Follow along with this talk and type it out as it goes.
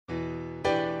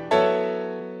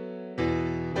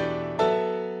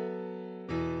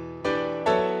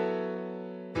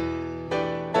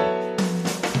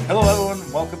Hello,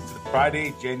 everyone. Welcome to the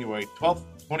Friday, January 12th,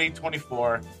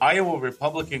 2024 Iowa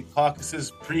Republican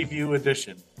Caucuses Preview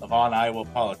Edition of On Iowa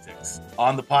Politics.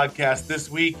 On the podcast this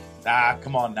week,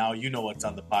 come on now, you know what's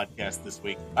on the podcast this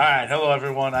week. All right, hello,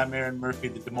 everyone. I'm Erin Murphy,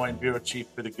 the Des Moines Bureau Chief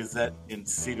for the Gazette in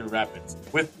Cedar Rapids.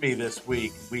 With me this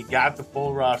week, we got the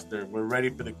full roster. We're ready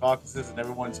for the caucuses, and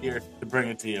everyone's here to bring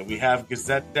it to you. We have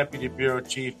Gazette Deputy Bureau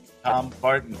Chief Tom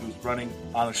Barton, who's running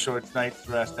on a short night's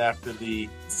rest after the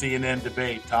CNN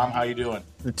debate. Tom, how you doing?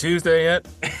 The Tuesday yet?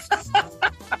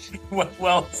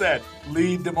 Well said.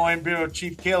 Lead Des Moines Bureau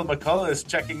Chief Caleb McCullough is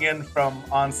checking in from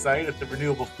on-site at the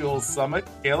Renewable Fuels Summit.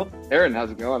 Caleb? Erin,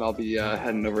 how's it going? I'll be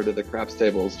heading over to the craps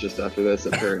tables just after this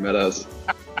at Prairie Meadows.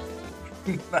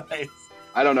 Nice.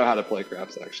 I don't know how to play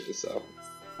craps, actually, so...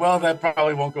 Well, that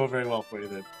probably won't go very well for you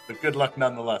then, but good luck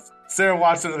nonetheless. Sarah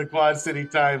Watson of the Quad City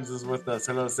Times is with us.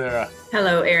 Hello, Sarah.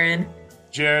 Hello, Erin.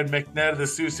 Jared McNett of the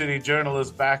Sioux City Journal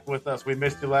is back with us. We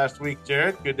missed you last week,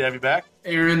 Jared. Good to have you back.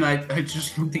 Erin, I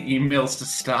just want the emails to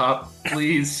stop.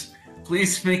 Please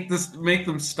make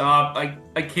them stop.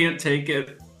 I can't take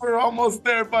it. We're almost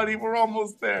there, buddy. We're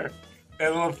almost there.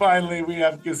 And finally, we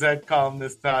have Gazette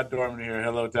columnist Todd Dorman here.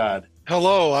 Hello, Todd.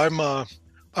 Hello.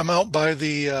 I'm out by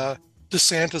the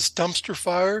DeSantis dumpster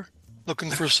fire,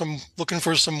 looking for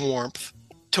some warmth,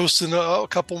 toasting a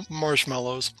couple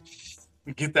marshmallows.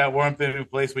 Get that warmth in a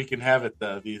place we can have it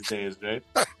these days, right?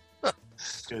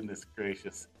 Goodness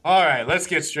gracious. All right, let's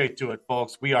get straight to it,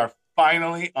 folks. We are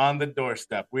finally on the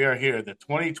doorstep. We are here. The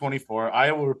 2024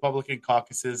 Iowa Republican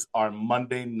caucuses are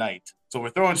Monday night. So we're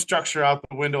throwing structure out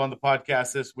the window on the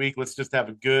podcast this week. Let's just have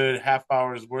a good half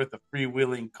hour's worth of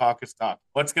freewheeling caucus talk.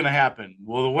 What's going to happen?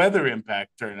 Will the weather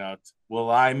impact turn out?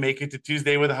 Will I make it to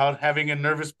Tuesday without having a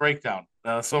nervous breakdown?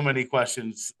 So many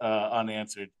questions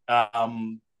unanswered.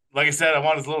 Like I said, I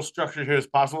want as little structure here as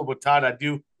possible, but Todd, I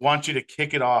do want you to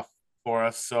kick it off for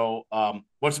us. So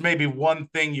what's maybe one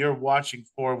thing you're watching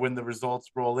for when the results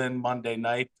roll in Monday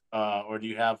night? Or do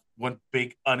you have one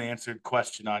big unanswered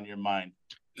question on your mind?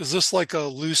 Is this like a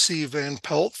Lucy Van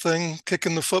Pelt thing,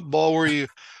 kicking the football where you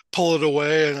pull it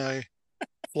away and I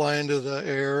fly into the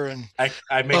air? And I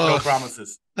make no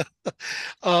promises.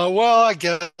 Well, I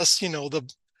guess,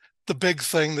 the big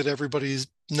thing that everybody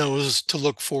knows to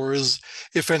look for is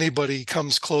if anybody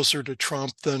comes closer to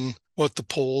Trump than what the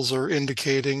polls are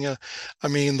indicating.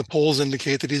 The polls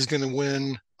indicate that he's going to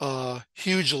win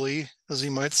hugely, as he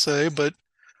might say, but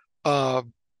are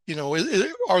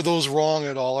those wrong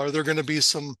at all? Are there going to be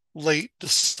some late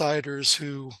deciders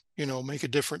who, make a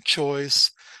different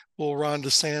choice? Will Ron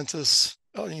DeSantis,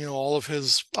 all of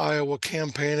his Iowa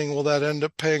campaigning, will that end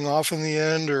up paying off in the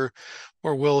end, or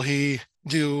will he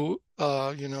do,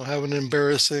 have an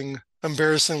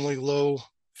embarrassingly low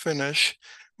finish,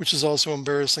 which is also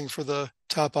embarrassing for the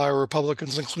top Iowa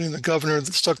Republicans, including the governor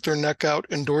that stuck their neck out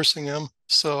endorsing him.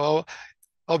 So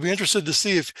I'll be interested to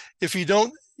see if you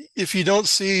don't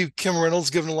see Kim Reynolds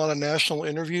giving a lot of national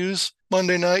interviews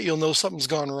Monday night, you'll know something's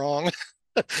gone wrong.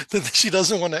 That she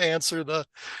doesn't want to answer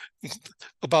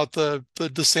about the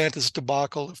DeSantis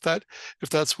debacle if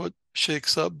that's what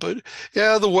shakes up. But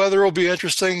yeah, the weather will be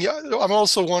interesting. Yeah, I'm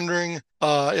also wondering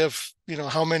if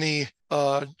how many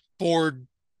bored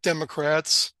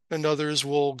Democrats and others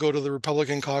will go to the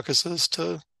Republican caucuses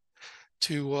to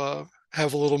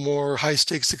have a little more high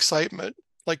stakes excitement,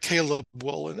 like Caleb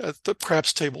will at the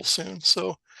craps table soon.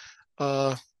 So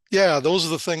those are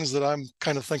the things that I'm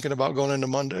kind of thinking about going into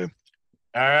Monday.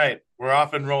 All right, we're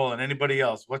off and rolling. Anybody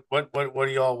else? What are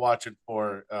you all watching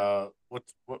for?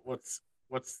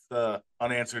 What's the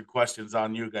unanswered questions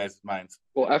on you guys' minds?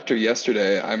 Well, after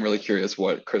yesterday, I'm really curious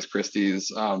what Chris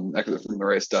Christie's exit from the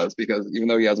race does, because even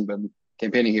though he hasn't been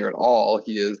campaigning here at all,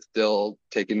 he is still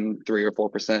taking 3 or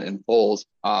 4% in polls.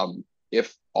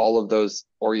 If all of those,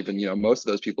 or even most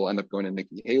of those people end up going to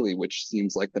Nikki Haley, which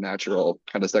seems like the natural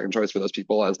kind of second choice for those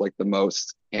people as like the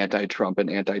most anti-Trump and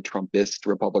anti-Trumpist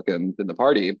Republicans in the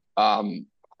party,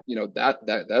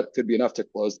 that could be enough to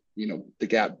close the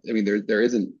gap. I mean, there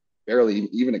isn't barely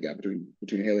even a gap between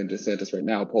Haley and DeSantis right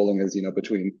now. Polling is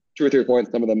between 2 or 3 points.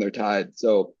 Some of them they're tied.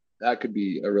 So that could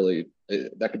be really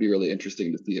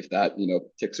interesting to see if that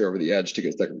ticks her over the edge to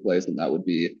get second place, and that would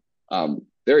be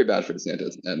very bad for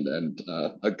DeSantis and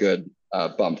a good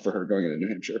bump for her going into New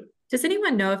Hampshire. Does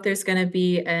anyone know if there's going to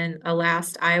be a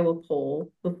last Iowa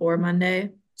poll before Monday?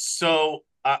 So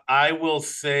I will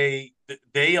say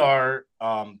they are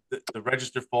the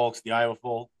registered folks, the Iowa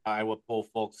poll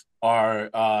folks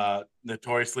are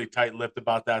notoriously tight-lipped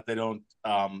about that. They don't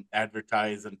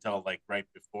advertise until like right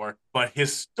before. But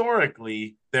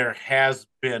historically, there has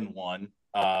been one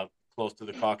close to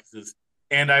the caucuses.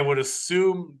 And I would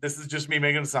assume, this is just me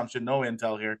making an assumption, no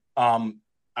intel here.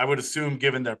 I would assume,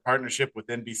 given their partnership with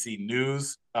NBC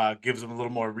News, gives them a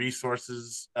little more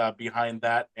resources behind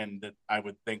that, and that I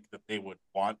would think that they would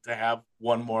want to have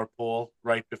one more poll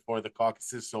right before the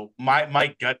caucuses. So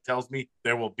my gut tells me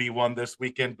there will be one this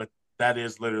weekend, but that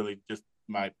is literally just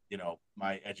my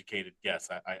educated guess.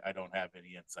 I don't have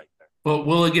any insight there. But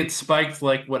will it get spiked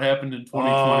like what happened in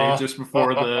 2020 just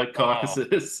before the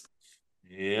caucuses?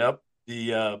 Yep.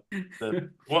 The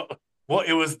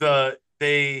it was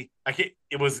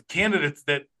it was candidates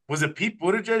that, was it Pete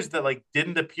Buttigieg that like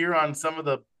didn't appear on some of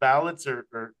the ballots or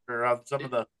on some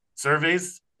of the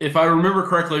surveys? If I remember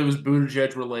correctly, it was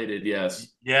Buttigieg related, yes.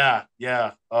 Yeah.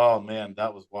 Oh man,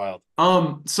 that was wild.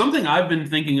 Something I've been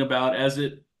thinking about as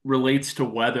it relates to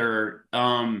weather,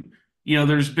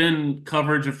 there's been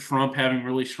coverage of Trump having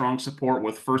really strong support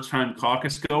with first-time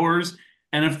caucus goers.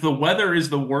 And if the weather is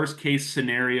the worst case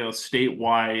scenario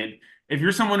statewide, if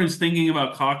you're someone who's thinking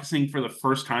about caucusing for the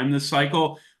first time this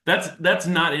cycle, that's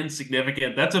not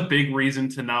insignificant. That's a big reason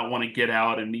to not want to get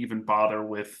out and even bother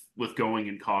with going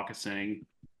and caucusing.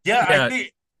 Yeah. I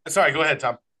think. Sorry, go ahead,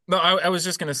 Tom. No, I was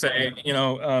just going to say,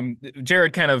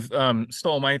 Jared kind of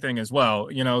stole my thing as well.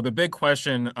 The big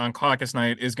question on caucus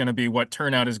night is going to be what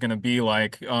turnout is going to be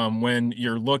like when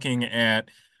you're looking at,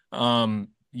 what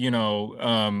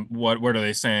are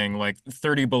they saying? Like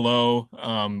 30 below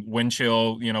wind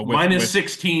chill, minus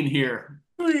 16 here.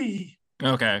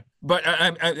 Okay. But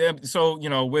so,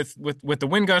 with the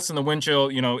wind gusts and the wind chill,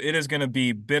 it is going to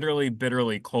be bitterly,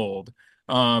 bitterly cold.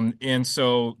 And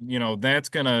so, that's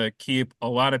going to keep a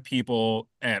lot of people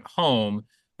at home.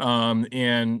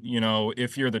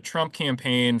 If you're the Trump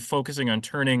campaign focusing on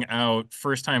turning out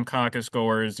first-time caucus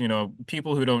goers,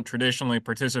 people who don't traditionally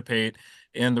participate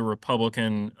in the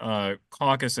Republican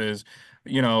caucuses,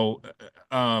 how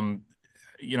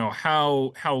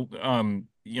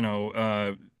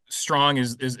strong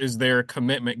is their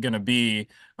commitment going to be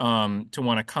to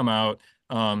want to come out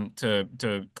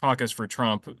to caucus for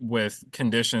Trump with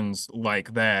conditions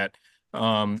like that.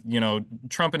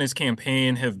 Trump and his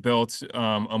campaign have built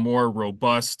a more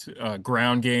robust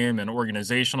ground game and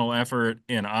organizational effort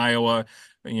in Iowa.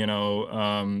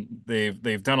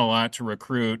 They've done a lot to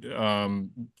recruit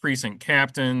precinct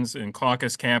captains and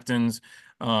caucus captains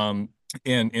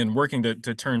and working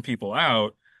to turn people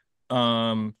out.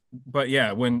 But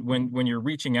yeah, when you're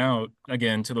reaching out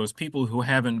again to those people who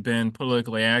haven't been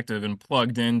politically active and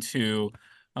plugged into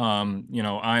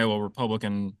Iowa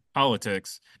Republican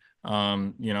politics,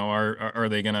 are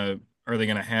they gonna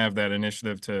have that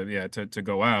initiative to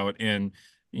go out, and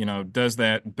does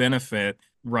that benefit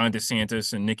Ron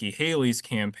DeSantis and Nikki Haley's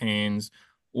campaigns,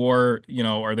 or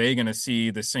are they gonna see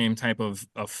the same type of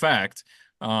effect,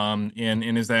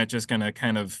 and is that just gonna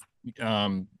kind of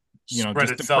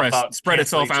spread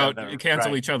itself out,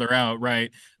 cancel each other out,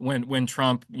 right? When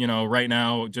Trump, right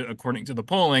now, according to the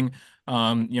polling,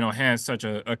 has such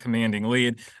a commanding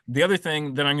lead. The other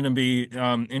thing that I'm going to be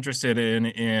interested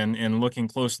in looking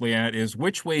closely at is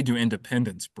which way do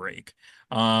independents break?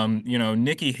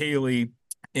 Nikki Haley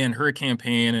and her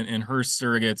campaign and her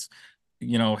surrogates,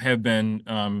 have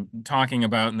been talking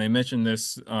about, and they mentioned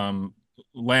this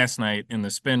last night in the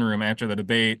spin room after the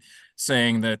debate,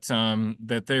 saying that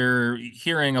that they're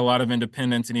hearing a lot of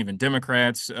independents and even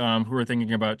Democrats who are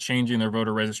thinking about changing their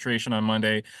voter registration on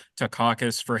Monday to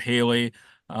caucus for Haley.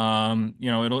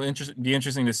 It'll be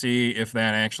interesting to see if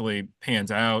that actually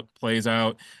plays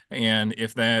out, and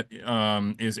if that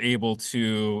is able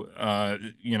to,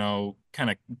 kind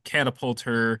of catapult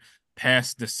her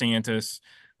past DeSantis.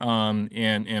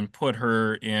 And put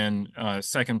her in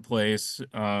second place.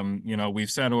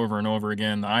 We've said over and over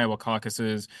again, the Iowa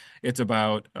caucuses, it's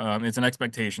an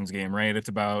expectations game, right? It's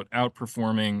about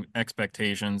outperforming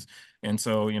expectations. And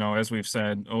so, as we've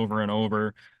said over and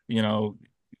over, will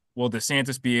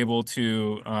DeSantis be able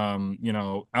to,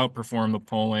 outperform the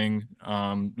polling?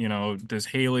 Does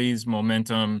Haley's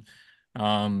momentum,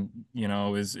 is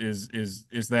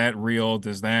that real?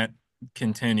 Does that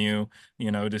continue?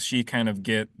 Does she kind of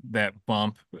get that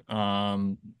bump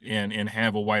and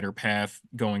have a wider path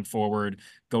going forward,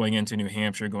 going into New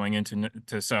Hampshire, going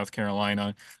into South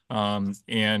Carolina?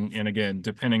 And again,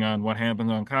 depending on what happens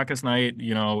on caucus night,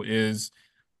 is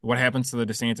what happens to the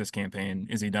DeSantis campaign?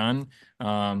 Is he done?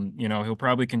 He'll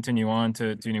probably continue on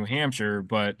to New Hampshire,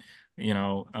 but is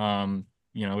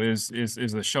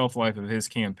the shelf life of his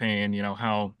campaign,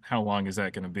 how long is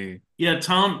that going to be? Yeah,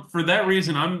 Tom, for that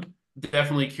reason, I'm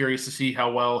definitely curious to see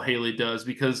how well Haley does,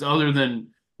 because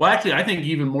actually, I think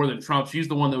even more than Trump, she's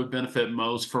the one that would benefit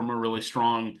most from a really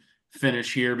strong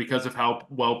finish here because of how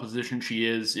well positioned she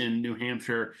is in New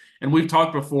Hampshire. And we've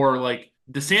talked before, like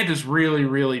DeSantis really,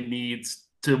 really needs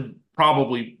to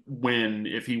probably win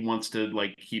if he wants to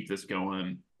like keep this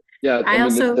going. Yeah, I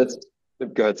also that's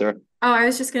go ahead, Sarah. Oh, I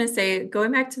was just going to say,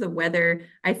 going back to the weather,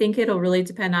 I think it'll really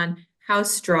depend on how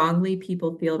strongly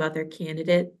people feel about their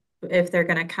candidate, if they're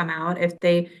going to come out. If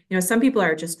they, some people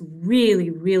are just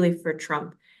really, really for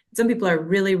Trump. Some people are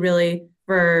really, really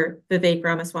for Vivek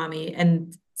Ramaswamy.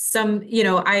 And some,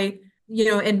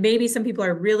 and maybe some people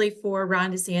are really for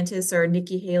Ron DeSantis or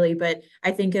Nikki Haley, but I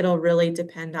think it'll really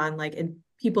depend on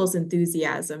people's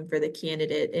enthusiasm for the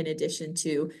candidate, in addition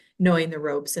to knowing the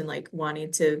ropes and like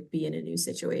wanting to be in a new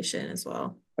situation as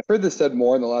well. I've heard this said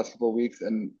more in the last couple of weeks,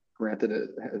 and granted, it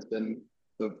has been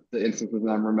the instances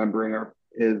I'm remembering are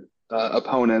his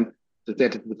opponents,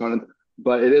 DeSantis' opponents.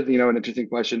 But it is, an interesting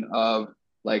question of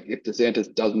like if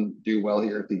DeSantis doesn't do well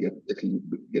here, if he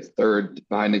gets third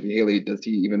behind Nikki Haley, does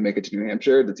he even make it to New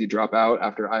Hampshire? Does he drop out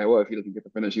after Iowa if he doesn't get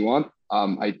the finish he wants?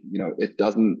 It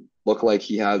doesn't look like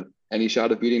he has any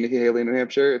shot of beating Nikki Haley in New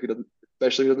Hampshire if he doesn't,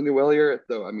 especially if he doesn't do well here.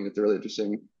 So it's a really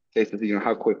interesting case to see,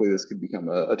 how quickly this could become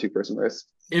a two-person race.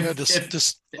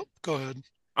 Go ahead.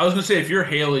 I was going to say, if you're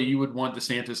Haley, you would want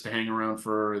DeSantis to hang around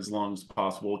for as long as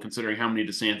possible, considering how many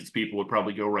DeSantis people would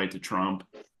probably go right to Trump.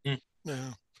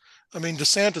 Yeah. I mean,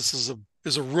 DeSantis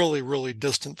is a really, really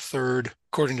distant third,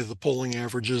 according to the polling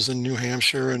averages in New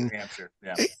Hampshire.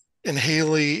 And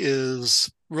Haley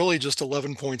is really just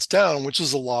 11 points down, which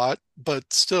is a lot,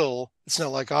 but still, it's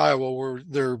not like Iowa where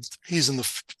Trump's in the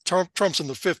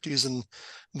 50s and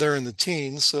they're in the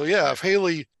teens. So yeah, if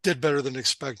Haley did better than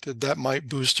expected, that might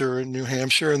boost her in New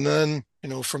Hampshire. And then,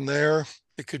 from there,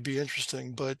 it could be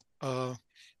interesting. But in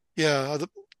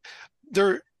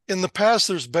the past,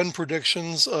 there's been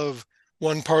predictions of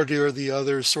one party or the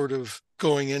other sort of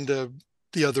going into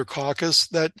the other caucus.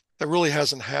 That really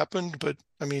hasn't happened, but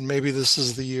I mean, maybe this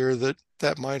is the year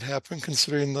that might happen,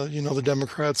 considering the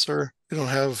Democrats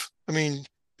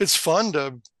it's fun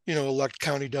to, elect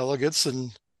county delegates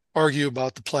and argue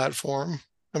about the platform.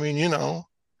 I mean,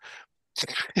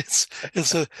 it's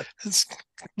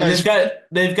nice.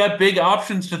 They've got big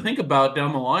options to think about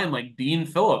down the line, like Dean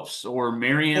Phillips or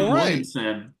Marianne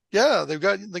Williamson. Yeah, they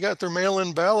got their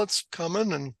mail-in ballots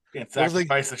coming, and can't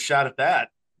sacrifice a shot at that.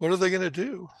 What are they going to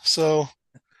do? So,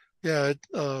 yeah,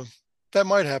 that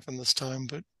might happen this time,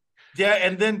 but yeah.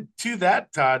 And then to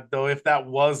that, Todd, though, if that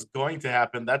was going to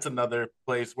happen, that's another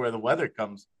place where the weather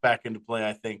comes back into play,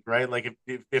 I think, right? Like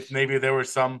if maybe there were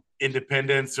some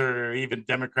independents or even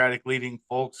Democratic leading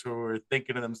folks who were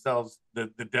thinking to themselves, the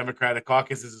Democratic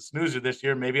caucus is a snoozer this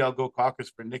year, maybe I'll go caucus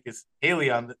for Nikki Haley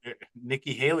on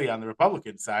the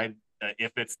Republican side.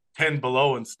 If it's 10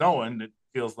 below and snowing, it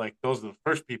feels like those are the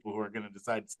first people who are going to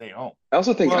decide to stay home. I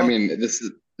also think, this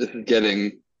is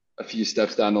getting a few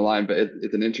steps down the line, but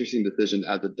it's an interesting decision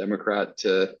as a Democrat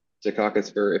to caucus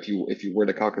for if you were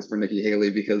to caucus for Nikki Haley,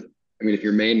 because if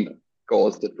your main goal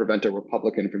is to prevent a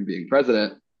Republican from being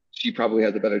president, she probably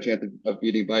has a better chance of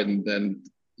beating Biden than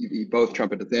both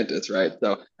Trump and DeSantis, right?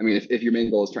 So if your main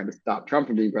goal is trying to stop Trump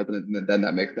from being president, then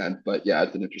that makes sense. But yeah,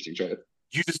 it's an interesting choice.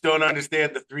 You just don't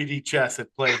understand the 3D chess at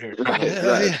play here.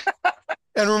 Right.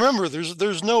 And remember,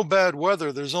 there's no bad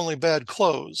weather. There's only bad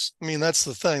clothes. I mean, that's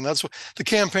the thing. That's what the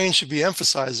campaign should be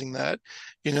emphasizing, that,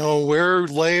 wear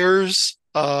layers,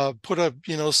 put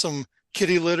some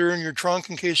kitty litter in your trunk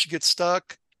in case you get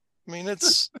stuck. I mean,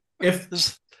 there's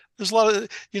a lot of,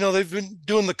 they've been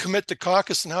doing the commit to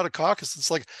caucus and how to caucus.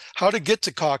 It's like how to get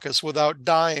to caucus without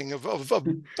dying of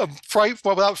fright,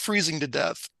 without freezing to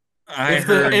death.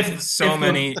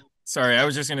 Sorry, I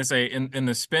was just going to say, in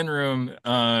the spin room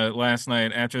last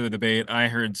night after the debate, I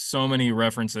heard so many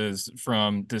references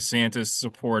from DeSantis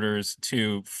supporters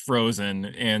to Frozen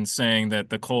and saying that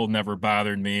the cold never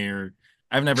bothered me, or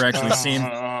I've never actually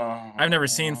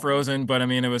seen Frozen, but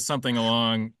it was something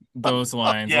along those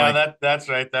lines. Yeah, that's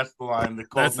right. That's the line. The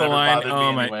cold never bothered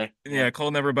me anyway. Yeah,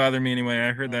 cold never bothered me anyway.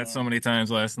 I heard that so many times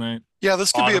last night. Yeah,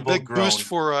 this could be a big boost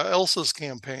for Elsa's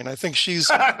campaign. I think she's,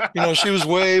 she was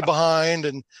way behind,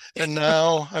 and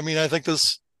now, I think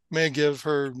this may give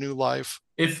her new life.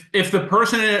 If the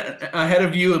person ahead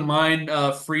of you in line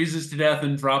freezes to death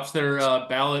and drops their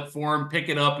ballot form, pick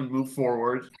it up and move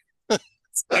forward.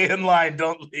 Stay in line,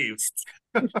 don't leave.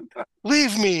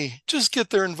 Leave me. Just get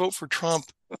there and vote for Trump.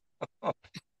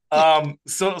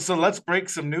 So let's break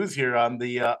some news here on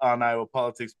the on Iowa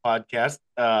Politics podcast.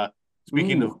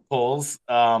 Speaking of polls,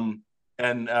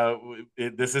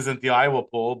 this isn't the Iowa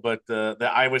poll, but the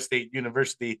Iowa State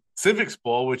University Civics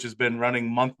poll, which has been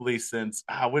running monthly since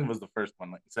when was the first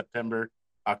one? Like September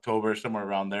October, somewhere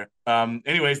around there.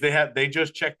 Anyways, they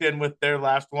just checked in with their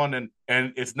last one, and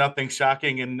it's nothing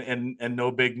shocking and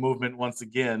no big movement once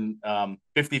again.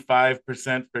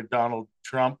 55% for Donald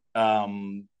Trump,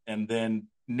 and then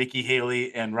Nikki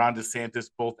Haley and Ron DeSantis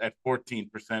both at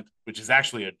 14%, which is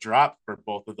actually a drop for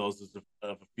both of those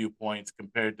of a few points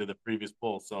compared to the previous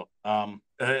poll. So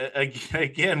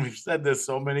again, we've said this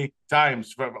so many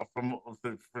times from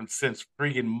since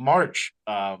freaking March,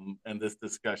 and this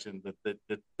discussion that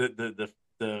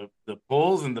the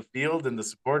polls and the field and the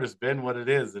support has been what it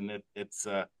is, and it's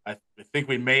I think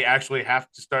we may actually have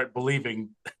to start believing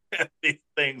these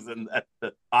things, and that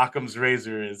the Occam's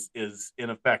razor is in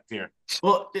effect here.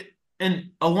 Well, and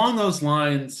along those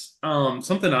lines,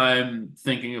 something I'm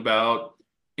thinking about,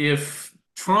 if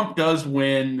Trump does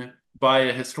win by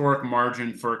a historic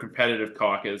margin for a competitive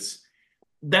caucus,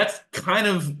 that's kind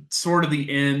of sort of the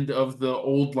end of the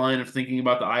old line of thinking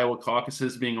about the Iowa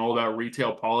caucuses being all about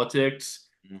retail politics.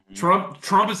 Mm-hmm.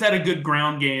 Trump has had a good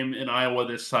ground game in Iowa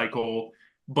this cycle,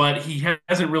 but he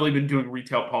hasn't really been doing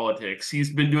retail politics.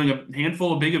 He's been doing a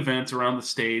handful of big events around the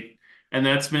state, and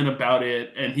that's been about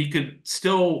it. And he could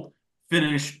still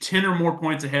finish 10 or more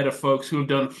points ahead of folks who have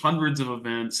done hundreds of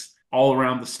events all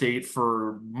around the state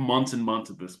for months and months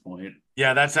at this point.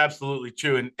 Yeah, that's absolutely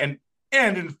true. And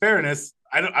in fairness,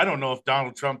 I don't know if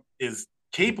Donald Trump is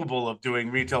capable of doing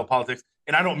retail politics.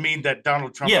 And I don't mean that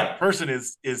Donald Trump as a person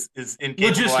is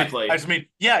incapable. Logistically. I just mean,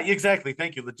 yeah, exactly.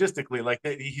 Thank you. Logistically, like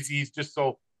he's just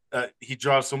so he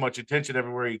draws so much attention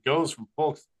everywhere he goes from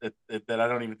folks that I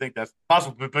don't even think that's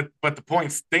possible. But the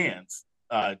point stands,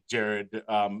 Jared,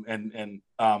 and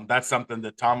that's something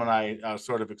that Tom and I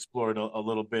sort of explored a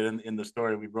little bit in the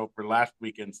story we wrote for last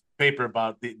weekend's paper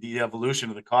about the evolution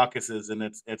of the caucuses, and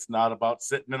it's not about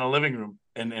sitting in a living room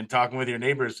and talking with your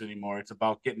neighbors anymore. It's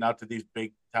about getting out to these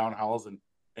big town halls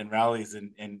and rallies,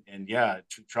 and yeah,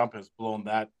 Trump has blown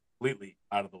that completely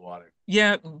out of the water.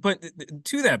 Yeah, but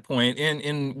to that point,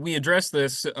 and we addressed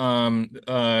this, or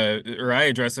I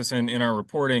addressed this in our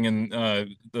reporting and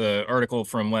the article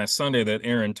from last Sunday that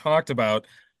Erin talked about.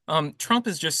 Trump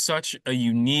is just such a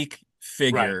unique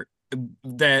figure, right,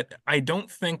 that I don't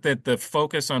think that the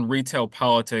focus on retail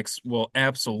politics will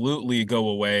absolutely go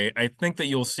away. I think that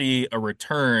you'll see a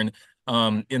return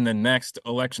in the next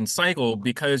election cycle,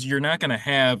 because you're not going to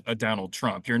have a Donald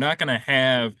Trump. You're not going to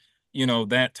have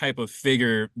that type of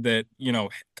figure that,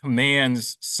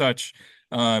 commands such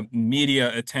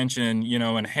media attention,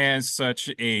 and has such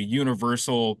a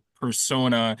universal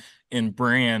persona and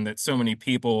brand that so many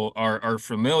people are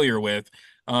familiar with.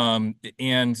 And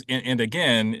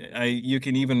again, you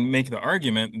can even make the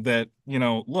argument that,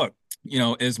 look,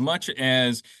 as much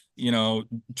as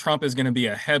Trump is going to be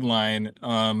a headline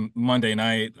Monday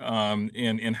night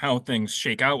in how things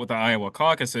shake out with the Iowa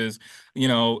caucuses,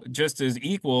 just as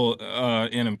equal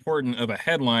and important of a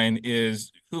headline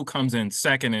is who comes in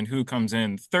second and who comes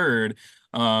in third,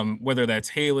 whether that's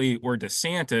Haley or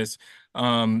DeSantis.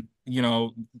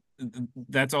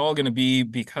 That's all going to be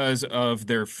because of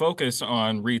their focus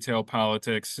on retail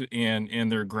politics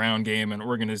and their ground game and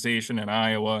organization in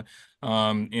Iowa,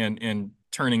 and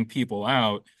turning people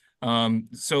out.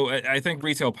 So I think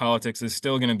retail politics is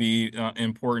still going to be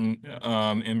important,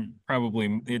 and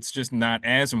probably it's just not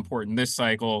as important this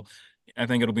cycle. I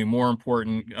think it'll be more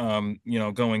important,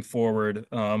 going forward,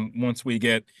 once we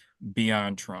get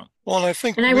beyond Trump. Well, and I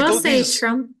think, and I will say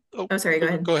Trump. Oh, sorry, go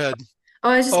ahead. Go ahead. Oh,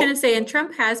 I was just going to say, and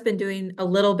Trump has been doing a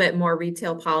little bit more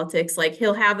retail politics. Like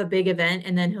he'll have a big event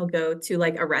and then he'll go to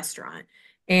like a restaurant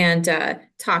and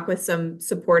talk with some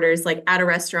supporters, like at a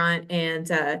restaurant, and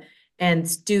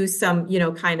do some,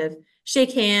 kind of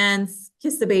shake hands,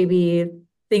 kiss the baby,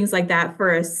 things like that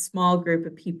for a small group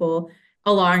of people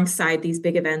alongside these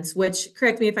big events, which,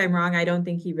 correct me if I'm wrong, I don't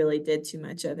think he really did too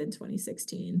much of in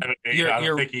 2016. I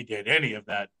don't think he did any of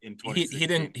that in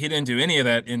 2016. He didn't do any of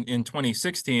that in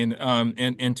 2016.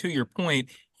 And to your point,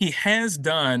 he has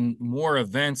done more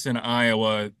events in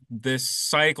Iowa this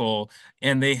cycle,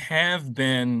 and they have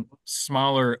been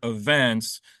smaller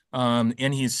events.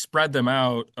 And he's spread them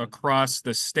out across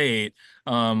the state,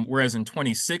 whereas in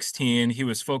 2016, he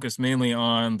was focused mainly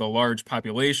on the large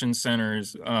population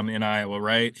centers in Iowa,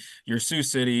 right? Your Sioux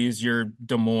cities, your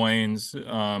Des Moines,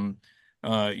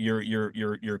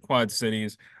 your Quad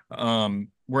cities.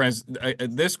 Whereas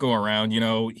this go around,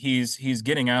 he's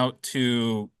getting out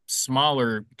to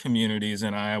smaller communities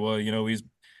in Iowa. He's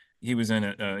been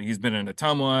in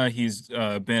Ottumwa, he's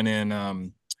been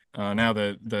in now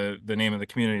the name of the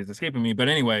community is escaping me, but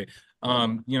anyway,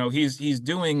 he's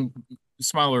doing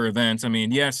smaller events. I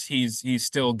mean, yes, he's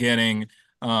still getting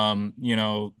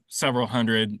several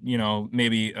hundred,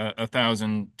 maybe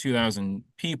 1,000, 2,000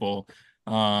 people.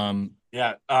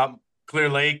 Clear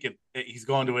Lake, he's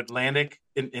going to Atlantic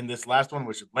in this last one,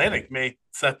 which Atlantic may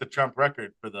set the Trump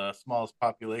record for the smallest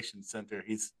population center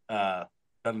he's done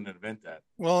an event at.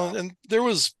 Well, and there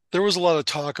was a lot of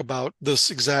talk about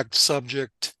this exact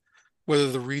subject,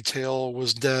 whether the retail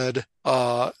was dead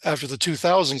after the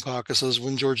 2000 caucuses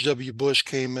when George W. Bush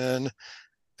came in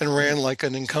and ran like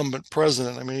an incumbent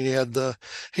president. I mean, he had the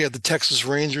Texas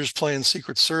Rangers playing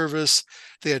Secret Service.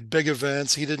 They had big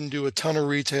events. He didn't do a ton of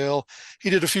retail. He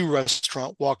did a few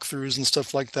restaurant walkthroughs and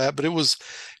stuff like that, but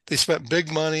they spent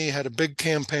big money, had a big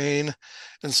campaign.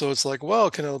 And so it's like, well,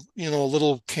 can a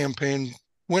little campaign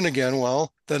win again?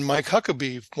 Well, then Mike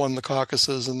Huckabee won the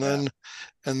caucuses, and then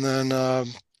Rick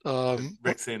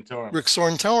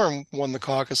Santorum won the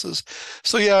caucuses.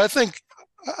 So yeah, I think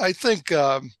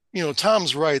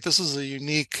Tom's right. This is a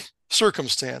unique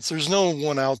circumstance. There's no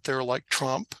one out there like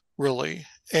Trump, really,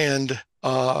 and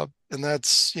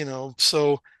that's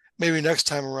so maybe next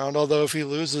time around. Although if he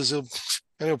loses, he'll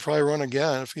probably run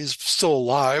again if he's still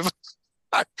alive.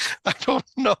 I don't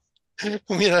know. I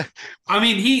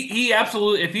mean, he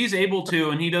absolutely, if he's able to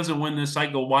and he doesn't win this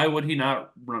cycle, why would he not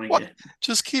run again?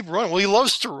 Just keep running. Well, he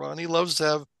loves to run. He loves to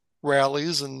have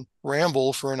rallies and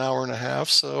ramble for an hour and a half.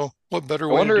 So what better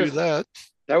way to do that?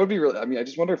 That would be really, I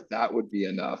just wonder if that would be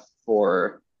enough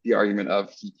for the argument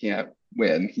of he can't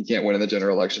win in the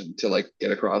general election to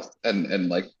get across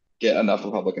and get enough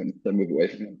Republicans to move away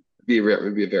from him. It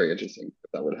would be very interesting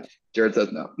if that would happen. Jared says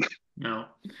no. No.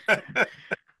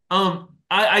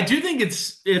 I do think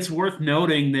it's worth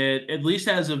noting that at least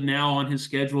as of now on his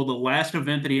schedule, the last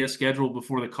event that he has scheduled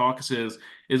before the caucuses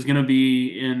is going to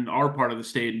be in our part of the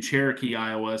state in Cherokee,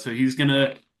 Iowa. So he's going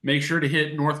to make sure to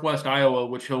hit Northwest Iowa,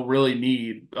 which he'll really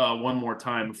need one more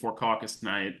time before caucus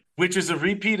night. Which is a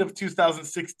repeat of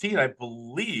 2016, I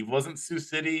believe. Wasn't Sioux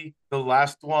City the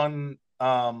last one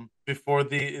before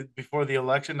the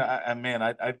election? I'm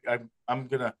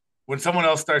gonna, when someone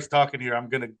else starts talking here, I'm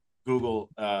gonna Google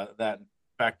that and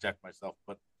fact check myself.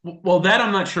 Well, that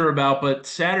I'm not sure about, but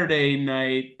Saturday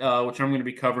night, which I'm going to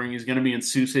be covering, he's going to be in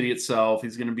Sioux City itself.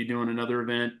 He's going to be doing another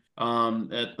event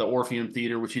at the Orpheum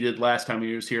Theater, which he did last time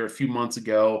he was here a few months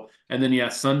ago. And then,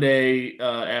 Sunday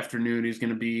afternoon, he's going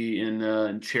to be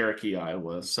in Cherokee,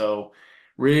 Iowa. So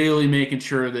really making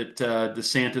sure that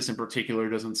DeSantis in particular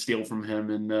doesn't steal from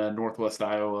him in Northwest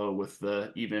Iowa with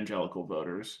the evangelical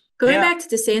voters. Going back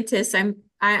to DeSantis,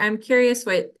 I'm curious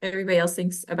what everybody else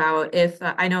thinks about if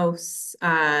I know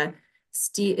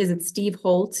Steve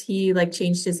Holt? He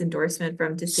changed his endorsement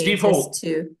from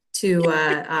DeSantis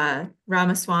to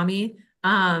Ramaswamy.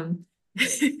 Do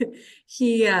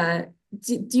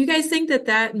you guys think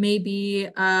that may be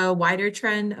a wider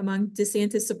trend among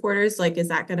DeSantis supporters? Is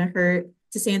that going to hurt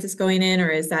DeSantis going in, or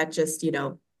is that just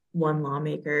one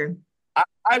lawmaker?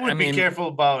 I would be careful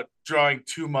about drawing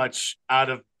too much out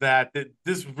of that.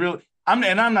 This really,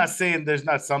 I'm not saying there's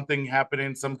not something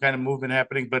happening, some kind of movement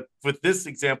happening, but with this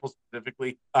example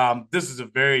specifically, this is a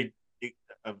very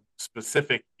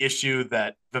specific issue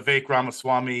that Vivek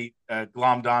Ramaswamy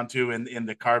glommed onto in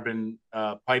the carbon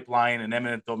pipeline and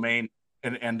eminent domain,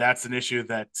 and that's an issue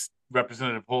that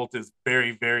Representative Holt is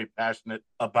very, very passionate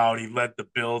about. He led the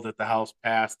bill that the House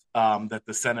passed that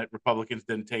the Senate Republicans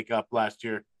didn't take up last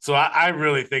year. So I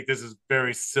really think this is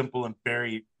very simple and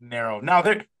very narrow. Now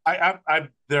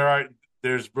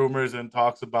there's rumors and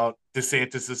talks about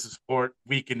DeSantis' support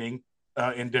weakening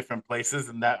in different places,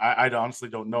 and that I honestly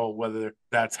don't know whether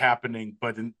that's happening.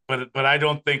 But I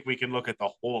don't think we can look at the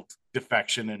Holt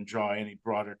defection and draw any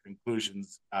broader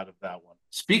conclusions out of that one.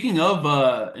 Speaking of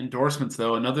endorsements,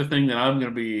 though, another thing that I'm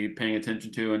going to be paying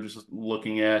attention to and just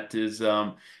looking at is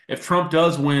if Trump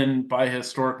does win by a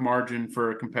historic margin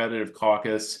for a competitive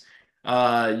caucus,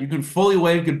 you can fully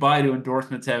wave goodbye to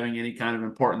endorsements having any kind of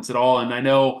importance at all. And I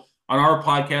know on our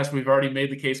podcast, we've already made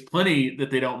the case plenty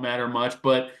that they don't matter much,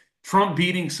 but Trump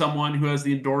beating someone who has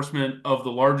the endorsement of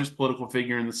the largest political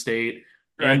figure in the state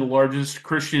and the largest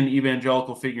Christian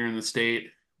evangelical figure in the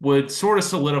state would sort of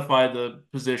solidify the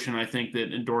position, I think,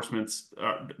 that endorsements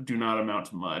do not amount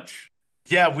to much.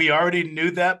 Yeah, we already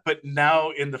knew that, but now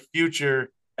in the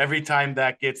future, every time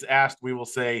that gets asked, we will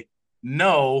say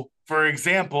no. For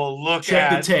example,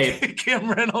 check the tape.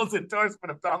 Kim Reynolds'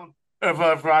 endorsement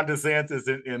of Ron DeSantis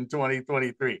in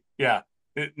 2023. Yeah.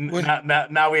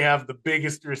 Now we have the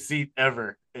biggest receipt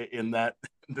ever in that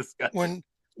discussion.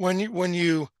 When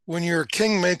you're a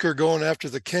kingmaker going after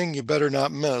the king, you better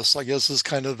not miss, I guess, is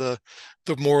kind of the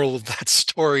moral of that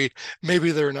story.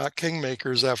 Maybe they're not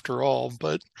kingmakers after all,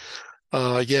 but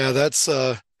that's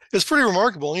it's pretty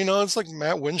remarkable. It's like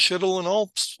Matt Winchittle and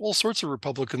all sorts of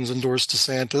Republicans endorsed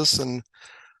DeSantis, and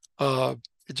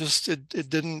it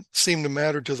didn't seem to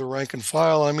matter to the rank and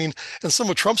file. I mean, and some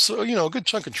of Trump's, a good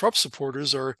chunk of Trump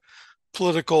supporters are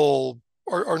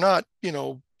not,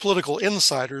 political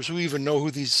insiders who even know who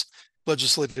these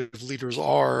legislative leaders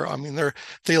are. I mean,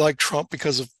 they like Trump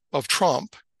because of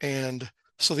Trump, and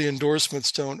so the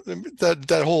endorsements don't.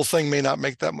 That whole thing may not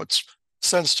make that much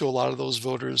sense to a lot of those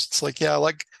voters. It's like, yeah, I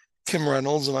like Kim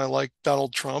Reynolds and I like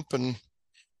Donald Trump, and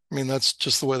I mean that's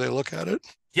just the way they look at it.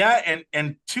 Yeah,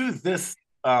 and to this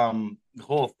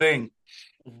whole thing,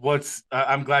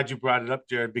 I'm glad you brought it up,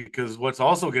 Jared, because what's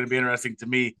also going to be interesting to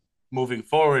me moving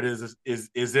forward is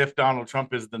if Donald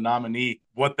Trump is the nominee,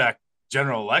 what that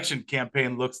general election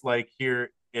campaign looks like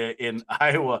here in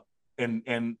Iowa,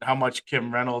 and how much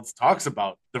Kim Reynolds talks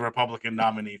about the Republican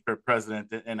nominee for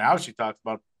president, and how she talks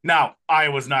about. Now,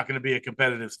 Iowa's not going to be a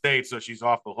competitive state, so she's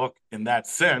off the hook in that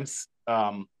sense.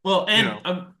 Also,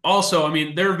 I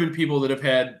mean, there have been people that have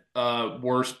had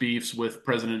worse beefs with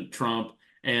President Trump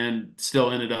and still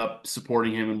ended up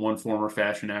supporting him in one form or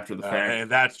fashion after the fact.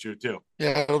 That's true too.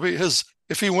 Yeah, it'll be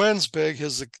if he wins big,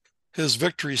 his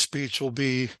victory speech will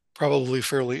be probably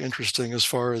fairly interesting as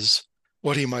far as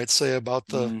what he might say about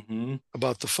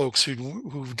the folks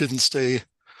who didn't stay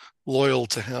loyal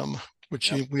to him,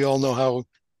 which we all know how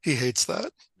he hates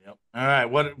that. Yep. All right.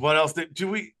 What else do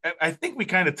we? I think we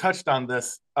kind of touched on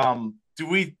this. Do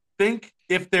we think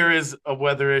if there is a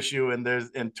weather issue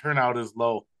and turnout is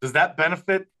low, does that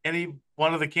benefit any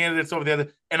one of the candidates over the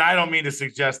other? And I don't mean to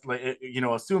suggest,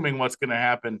 assuming what's going to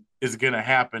happen is going to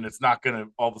happen. It's not going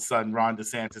to all of a sudden Ron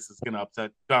DeSantis is going to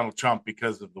upset Donald Trump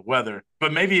because of the weather,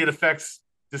 but maybe it affects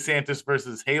DeSantis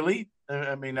versus Haley.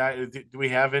 I mean, do we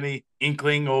have any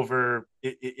inkling over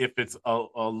if it's a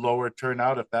lower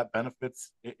turnout, if that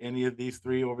benefits any of these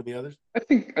three over the others? I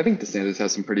think DeSantis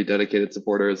has some pretty dedicated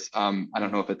supporters. I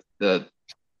don't know if it's the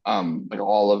like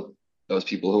all of those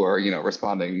people who are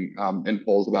responding in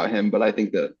polls about him, but I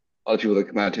think that a lot of people that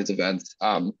come out to his events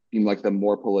seem like the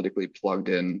more politically plugged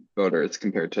in voters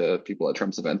compared to people at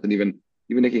Trump's events, and even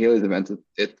Nikki Haley's events.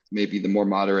 It's maybe the more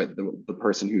moderate, the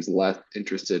person who's less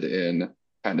interested in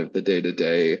kind of the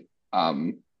day-to-day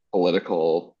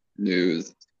political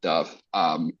news stuff.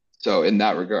 So in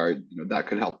that regard, that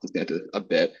could help DeSantis a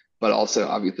bit. But also,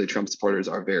 obviously, Trump supporters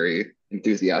are very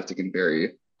enthusiastic and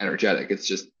very energetic. It's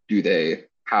just, do they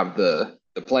have the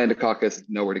plan to caucus,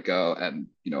 know where to go, and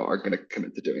are going to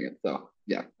commit to doing it? So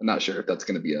yeah, I'm not sure if that's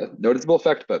going to be a noticeable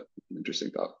effect, but it's an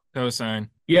interesting thought. Co-sign.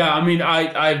 Yeah, I mean,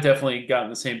 I've definitely gotten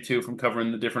the same too from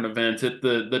covering the different events. At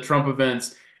the Trump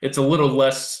events, it's a little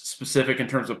less specific in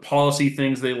terms of policy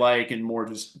things they like and more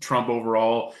just Trump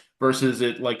overall, versus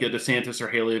it like a DeSantis or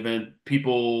Haley event.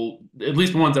 People, at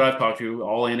least the ones that I've talked to,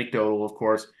 all anecdotal, of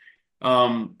course,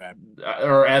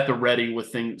 are at the ready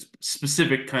with things,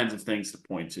 specific kinds of things to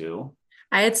point to.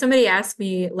 I had somebody ask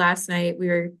me last night,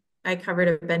 I covered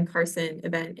a Ben Carson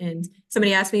event, and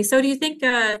somebody asked me, so do you think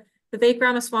Vivek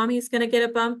Ramaswamy is going to get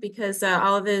a bump because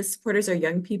all of his supporters are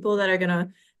young people that are going to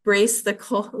brace the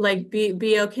cold, like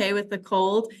be okay with the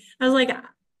cold? I was like,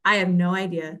 I have no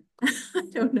idea. I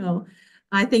don't know.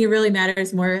 I think it really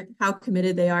matters more how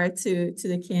committed they are to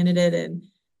the candidate,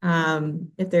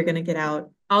 and if they're going to get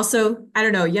out. Also, I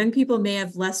don't know, young people may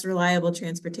have less reliable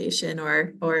transportation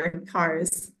or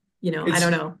cars. I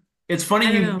don't know. It's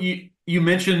funny you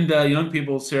mentioned young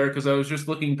people, Sarah, because I was just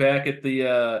looking back at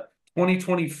the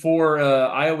 2024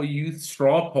 Iowa Youth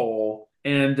Straw Poll,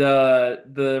 and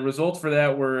the results for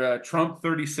that were Trump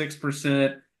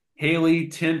 36%, Haley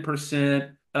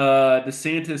 10%,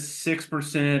 DeSantis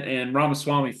 6%, and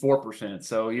Ramaswamy 4%.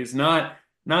 So he's not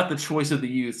the choice of the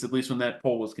youths, at least when that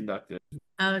poll was conducted.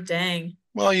 Oh, dang.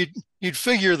 Well, you'd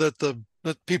figure that the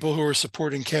people who are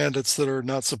supporting candidates that are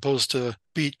not supposed to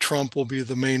beat Trump will be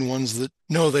the main ones that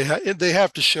know they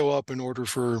have to show up in order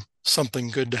for something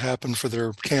good to happen for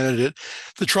their candidate.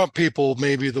 The Trump people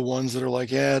may be the ones that are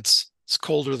like, yeah, it's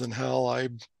colder than hell.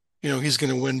 He's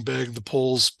going to win big. The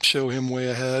polls show him way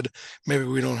ahead. Maybe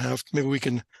we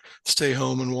can stay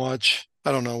home and watch.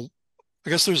 I don't know. I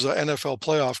guess there's an NFL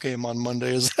playoff game on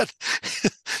Monday. Is that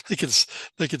they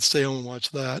could stay home and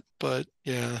watch that? But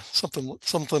yeah,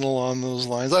 something along those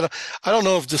lines. I don't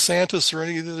know if DeSantis or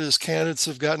any of his candidates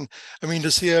have gotten. I mean,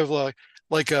 does he have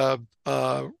like a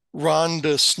Ron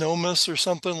DeSnowmas or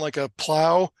something, like a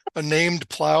named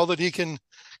plow that he can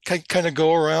kind of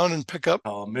go around and pick up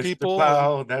Mr. people?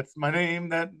 Plow, that's my name.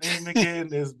 That name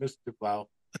again is Mr. Plow.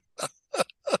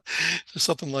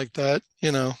 Something like that,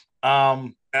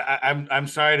 I'm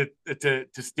sorry to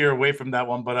steer away from that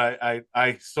one, but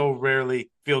I so rarely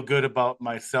feel good about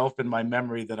myself and my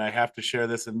memory that I have to share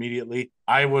this immediately.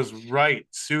 I was right.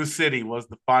 Sioux City was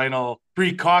the final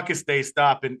pre-caucus day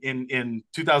stop in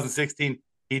 2016.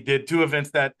 He did 2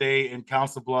 events that day in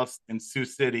Council Bluffs and Sioux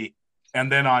City. And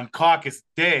then on caucus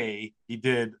day, he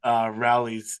did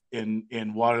rallies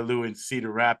in Waterloo and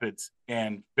Cedar Rapids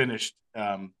and finished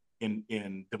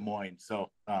in Des Moines. So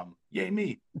yay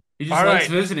me. He just likes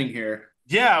visiting here.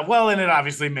 Yeah, well, and it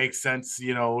obviously makes sense,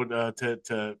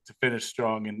 to finish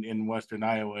strong in Western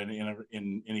Iowa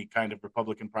in any kind of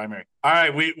Republican primary. All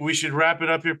right, we should wrap it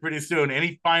up here pretty soon.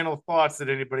 Any final thoughts that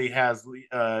anybody has?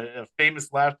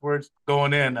 Famous last words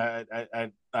going in.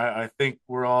 I think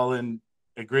we're all in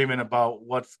agreement about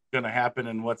what's going to happen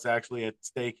and what's actually at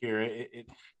stake here.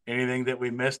 Anything that we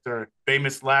missed or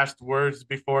famous last words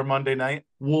before Monday night?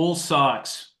 Wool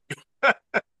socks.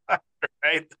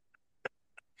 Right.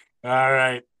 All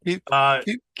right.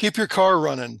 Keep your car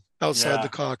running outside the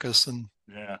caucus, and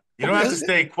you don't have to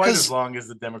stay quite as long as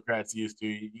the Democrats used to.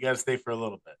 You got to stay for a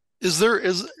little bit. Is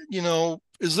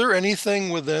there anything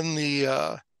within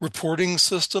the reporting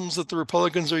systems that the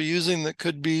Republicans are using that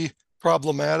could be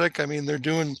problematic? I mean, they're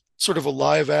doing sort of a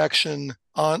live action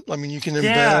on. I mean, you can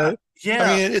embed. Yeah.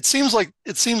 I mean, it seems like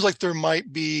there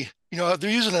might be. They're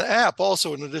using an app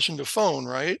also in addition to phone,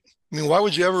 right? I mean, why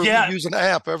would you ever use an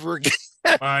app ever again?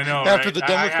 I know. After right? the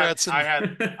Democrats, I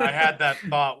had that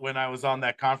thought when I was on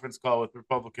that conference call with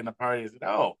Republican Party. I said,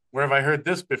 "Oh, where have I heard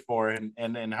this before?"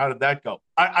 And how did that go?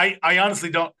 I honestly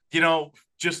don't.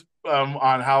 Just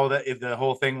on how the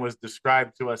whole thing was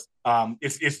described to us,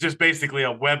 it's just basically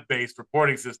a web-based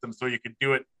reporting system, so you could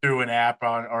do it through an app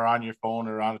or on your phone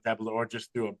or on a tablet or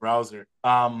just through a browser.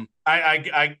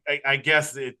 I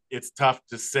guess it's tough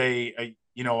to say.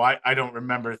 I don't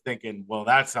remember thinking, well,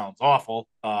 that sounds awful.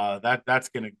 That's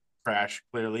going to crash.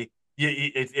 Clearly,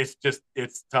 it's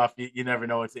tough. You never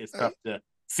know. It's tough to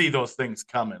see those things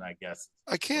coming. I guess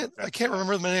I can't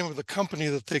remember the name of the company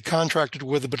that they contracted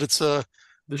with, but it's the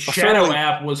Shadow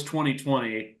app was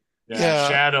 2020. Yeah,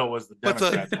 Shadow was the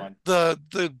Democrats one.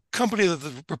 The company that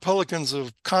the Republicans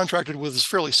have contracted with is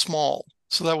fairly small.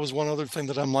 So that was one other thing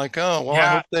that I'm like, oh, well,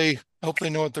 I hope they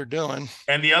know what they're doing.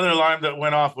 And the other alarm that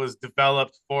went off was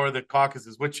developed for the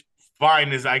caucuses, which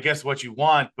fine is, I guess, what you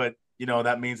want, but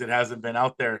that means it hasn't been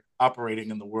out there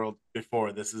operating in the world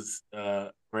before. This is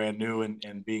brand new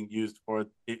and being used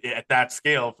at that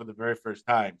scale for the very first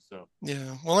time. So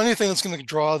yeah, well, anything that's going to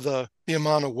draw the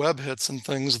amount of web hits and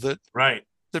things that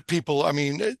people. I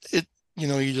mean,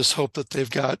 you just hope that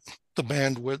they've got the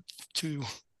bandwidth to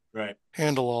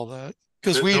handle all that.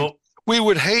 Because we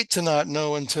would hate to not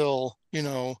know until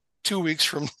 2 weeks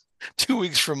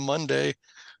from Monday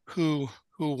who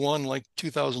won, like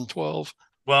 2012.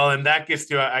 Well, and that gets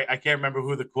to I can't remember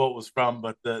who the quote was from,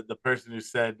 but the person who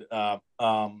said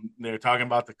they were talking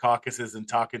about the caucuses and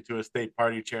talking to a state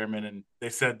party chairman, and they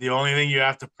said the only thing you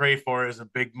have to pray for is a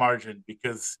big margin,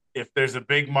 because if there's a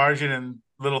big margin and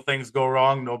little things go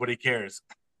wrong, nobody cares.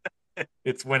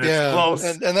 It's when it's close,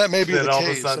 and that may be that the all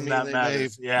case. of a sudden that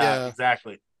matters.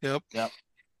 Exactly. Yep.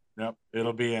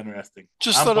 It'll be interesting.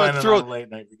 Just thought I'd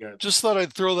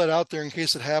throw that out there in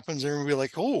case it happens, and we'll be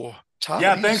like, oh, Todd.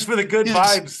 Yeah, thanks for the good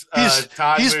vibes,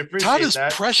 Todd. We appreciate Todd is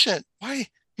that. Prescient. Why?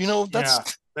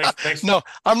 That's thanks. No,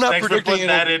 I'm not predicting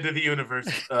that into the universe.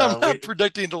 I'm not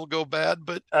predicting it'll go bad,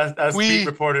 but us beat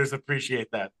reporters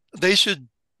appreciate that. They should,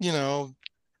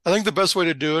 I think the best way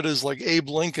to do it is like Abe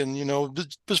Lincoln,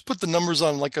 just put the numbers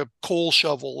on like a coal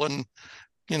shovel and,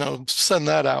 send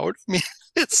that out. I mean,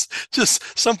 it's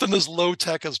just something as low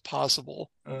tech as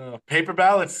possible. Paper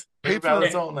ballots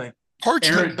only.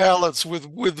 Parchment ballots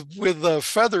with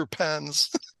feather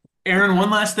pens. Erin, one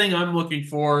last thing I'm looking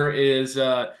for is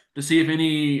to see if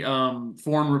any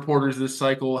foreign reporters this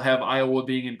cycle have Iowa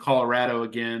being in Colorado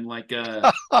again, like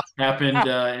happened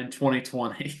in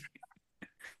 2020.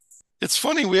 It's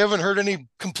funny, we haven't heard any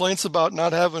complaints about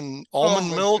not having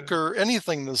almond milk or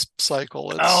anything this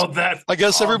cycle. I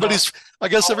guess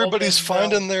everybody's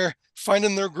finding their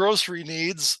grocery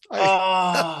needs.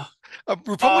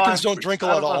 Republicans don't drink a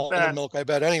lot of almond milk, I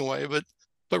bet, anyway, but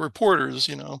reporters,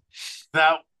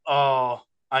 That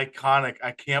iconic. I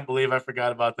can't believe I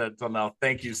forgot about that until now.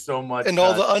 Thank you so much. And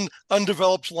all the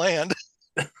undeveloped land.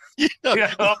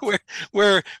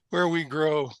 Where we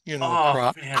grow,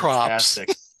 crops.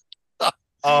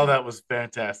 Oh, that was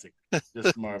fantastic.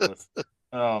 Just marvelous.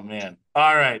 Oh, man.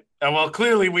 All right. Well,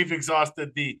 clearly we've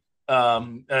exhausted the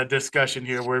discussion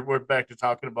here. We're back to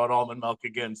talking about almond milk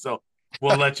again. So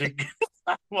we'll let you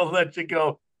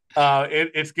go.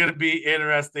 It's going to be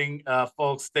interesting,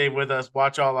 folks. Stay with us.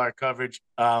 Watch all our coverage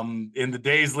in the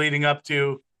days leading up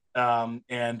to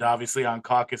and obviously on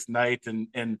caucus night.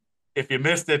 And if you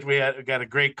missed it, we got a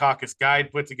great caucus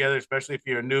guide put together, especially if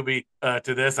you're a newbie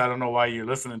to this. I don't know why you're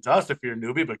listening to us if you're a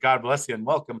newbie, but God bless you and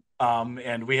welcome.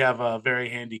 And we have a very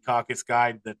handy caucus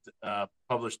guide that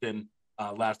published in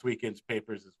last weekend's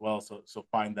papers as well. So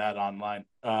find that online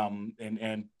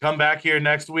and come back here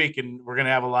next week. And we're going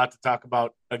to have a lot to talk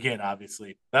about again,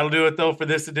 obviously. That'll do it, though, for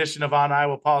this edition of On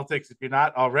Iowa Politics. If you're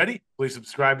not already, please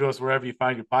subscribe to us wherever you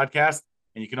find your podcast.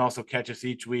 And you can also catch us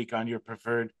each week on your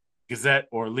preferred Gazette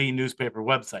or Lee newspaper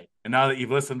website. And now that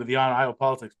you've listened to the On Iowa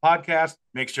Politics podcast,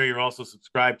 make sure you're also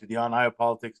subscribed to the On Iowa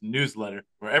Politics newsletter,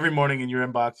 where every morning in your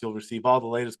inbox, you'll receive all the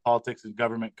latest politics and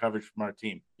government coverage from our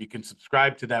team. You can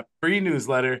subscribe to that free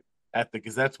newsletter at the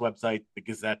Gazette's website,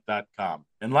 thegazette.com.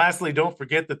 And lastly, don't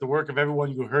forget that the work of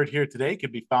everyone you heard here today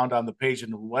can be found on the page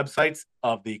and the websites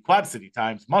of the Quad City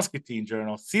Times, Muscatine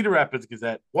Journal, Cedar Rapids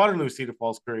Gazette, Waterloo Cedar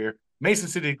Falls Courier, Mason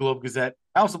City Globe Gazette,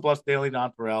 Council Bluffs Daily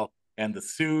Nonpareil, and the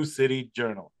Sioux City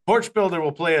Journal. Porch Builder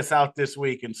will play us out this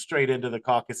week and straight into the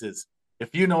caucuses.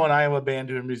 If you know an Iowa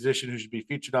band or musician who should be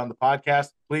featured on the podcast,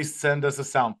 please send us a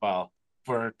sound file.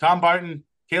 For Tom Barton,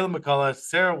 Caleb McCullough,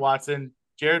 Sarah Watson,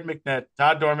 Jared McNett,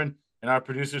 Todd Dorman, and our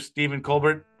producer, Stephen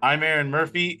Colbert, I'm Erin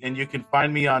Murphy, and you can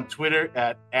find me on Twitter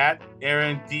at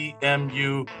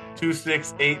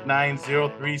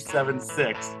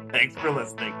AaronDMU26890376. Thanks for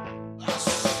listening.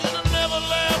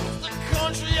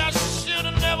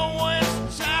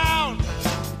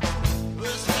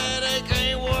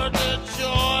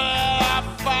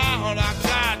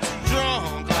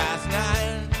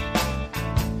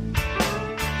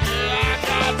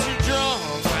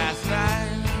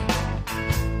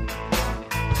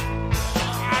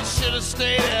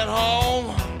 Stayed at home,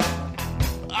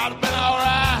 I'd have been all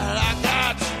right. I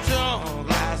got too drunk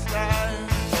last night.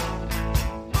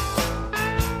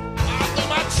 I threw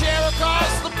my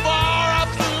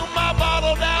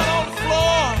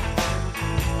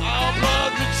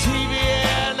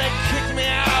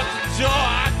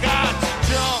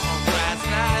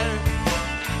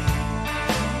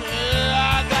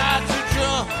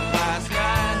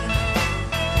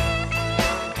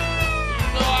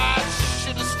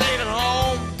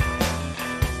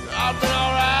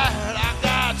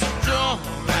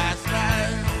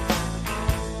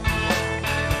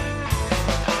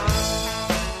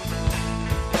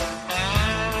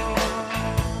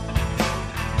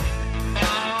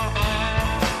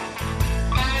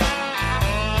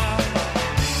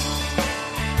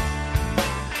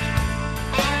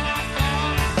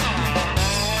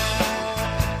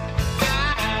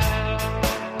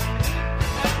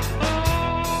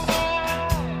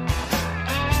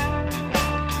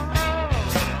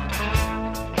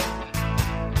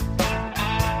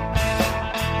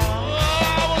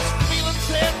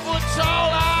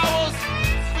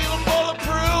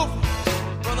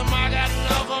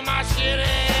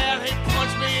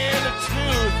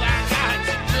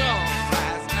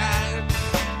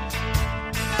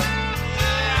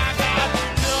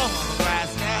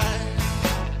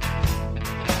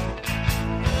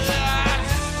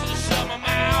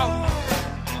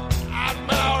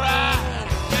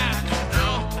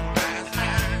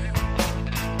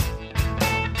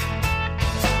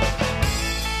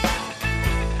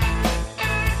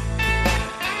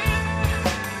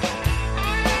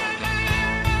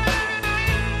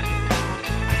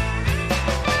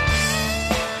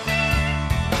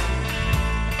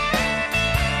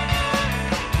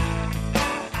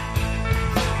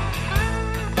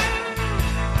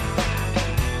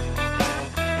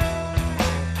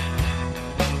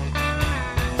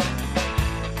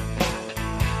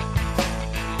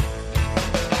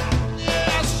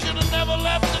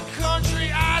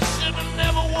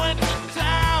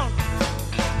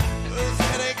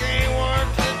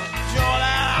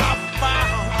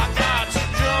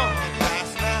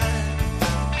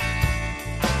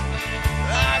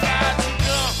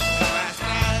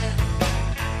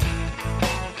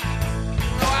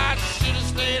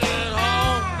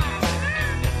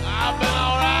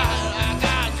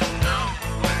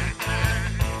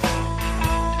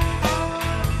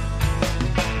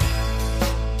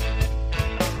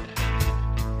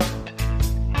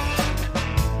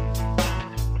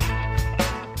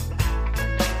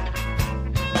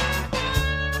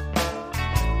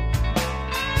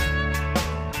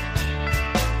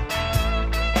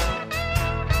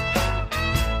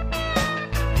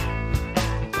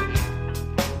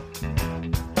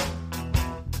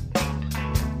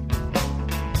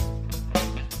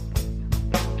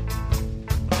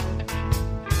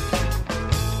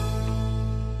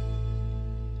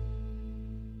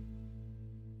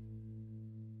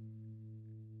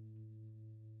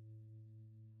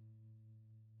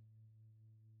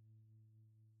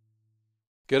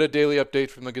Get a daily update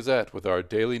from the Gazette with our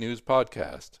daily news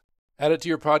podcast. Add it to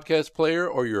your podcast player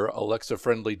or your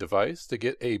Alexa-friendly device to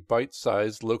get a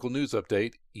bite-sized local news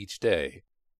update each day.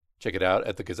 Check it out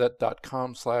at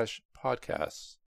thegazette.com/podcasts.